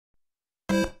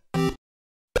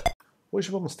Hoje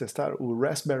vamos testar o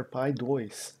Raspberry Pi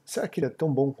 2. Será que ele é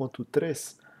tão bom quanto o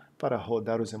 3 para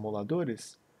rodar os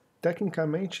emuladores?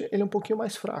 Tecnicamente ele é um pouquinho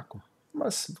mais fraco,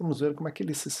 mas vamos ver como é que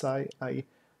ele se sai aí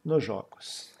nos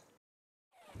jogos.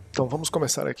 Então vamos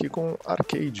começar aqui com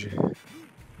Arcade,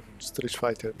 Street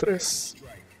Fighter 3,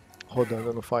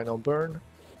 rodando no Final Burn,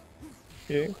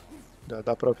 e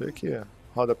dá pra ver que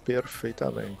roda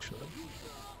perfeitamente, né?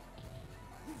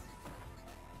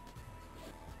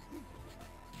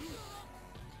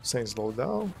 Sem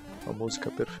slowdown, a música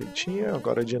perfeitinha,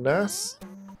 agora de NES.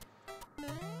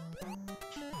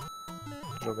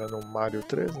 Jogando um Mario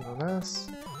 3 no NES.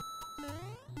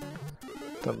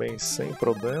 Também sem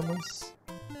problemas.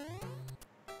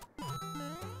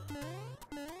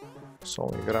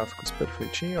 Som e gráficos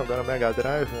perfeitinho, agora Mega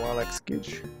Drive, um Alex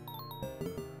Kidd.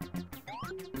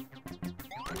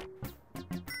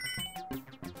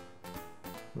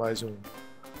 Mais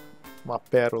uma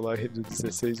pérola aí do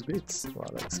 16 bits, o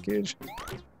Alex Kidd,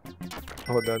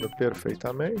 rodando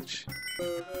perfeitamente.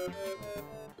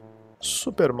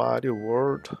 Super Mario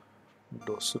World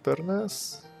do Super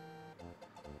NES.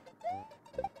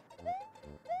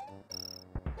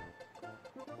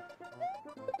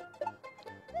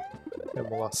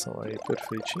 Emulação aí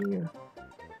perfeitinha.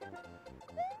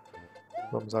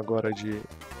 Vamos agora de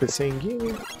PC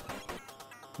Engine,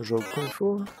 o jogo Kung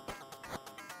Fu.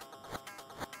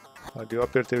 Ali eu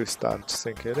apertei o Start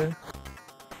sem querer,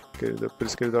 por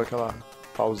isso que ele deu aquela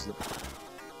pausa.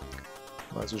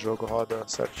 Mas o jogo roda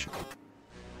certinho.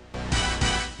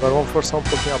 Agora vamos forçar um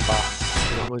pouquinho a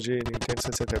barra. Vamos de Nintendo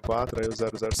 64, aí o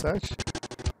 007.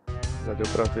 Já deu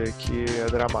pra ver que é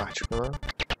dramático, né?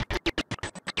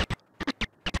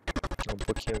 Um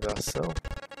pouquinho da ação.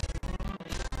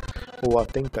 Ou a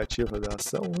tentativa da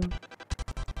ação, né?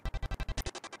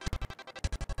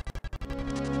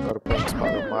 Agora vamos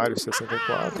para o Mario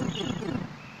 64.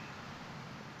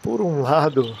 Por um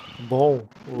lado, bom,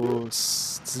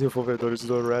 os desenvolvedores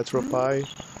do RetroPie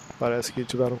parece que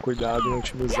tiveram cuidado em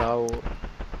otimizar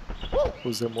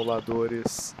os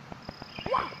emuladores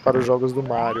para os jogos do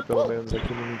Mario, pelo menos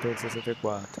aqui no Nintendo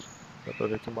 64. Dá pra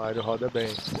ver que o Mario roda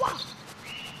bem.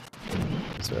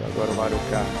 Vamos ver agora o Mario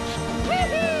Kart.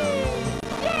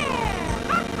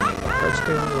 Pode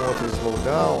ter um outro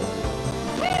slowdown,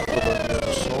 probabilidade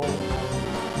do som,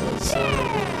 mas são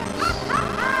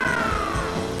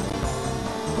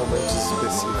momentos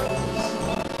específicos.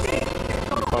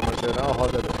 De forma geral,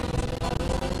 roda bem.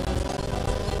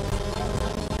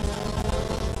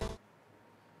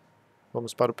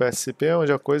 Vamos para o PSP,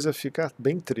 onde a coisa fica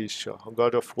bem triste. Ó.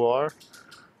 God of War,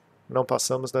 não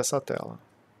passamos dessa tela.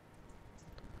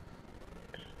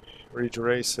 Ridge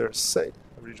Racer 6.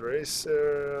 Ridge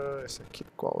Racer. Esse aqui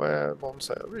qual é? Bom, não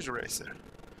sei. Ridge Racer.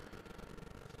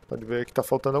 Pode ver que tá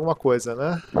faltando alguma coisa,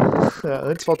 né?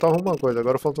 Antes faltava uma coisa,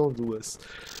 agora faltam duas.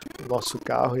 O nosso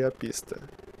carro e a pista.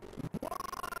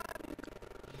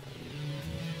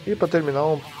 E para terminar,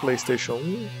 um PlayStation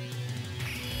 1.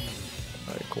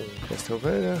 Aí com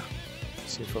Castlevania,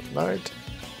 Symphony of Night.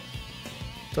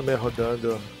 Também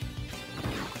rodando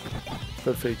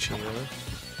perfeitinho, né?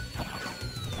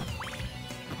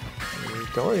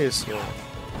 Então é isso,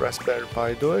 Raspberry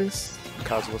Pi 2,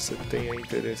 caso você tenha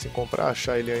interesse em comprar,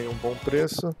 achar ele aí um bom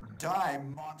preço,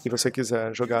 e você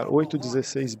quiser jogar 8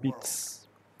 16 bits,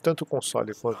 tanto o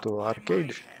console quanto o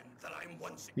arcade,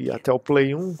 e até o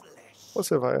Play 1,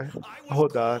 você vai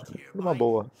rodar numa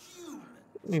boa.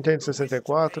 Nintendo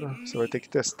 64, você vai ter que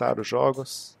testar os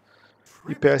jogos,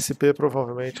 e PSP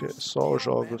provavelmente só os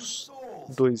jogos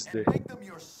 2D,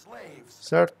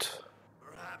 certo?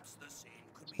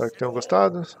 Espero que tenham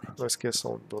gostado, não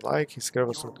esqueçam do like,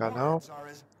 inscrevam-se no canal,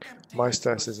 mais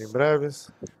testes em breves,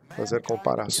 fazer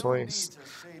comparações,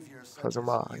 fazer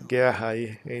uma guerra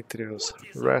aí entre os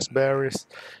Raspberries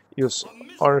e os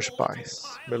Orange Pies,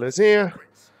 belezinha?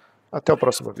 Até o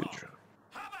próximo vídeo.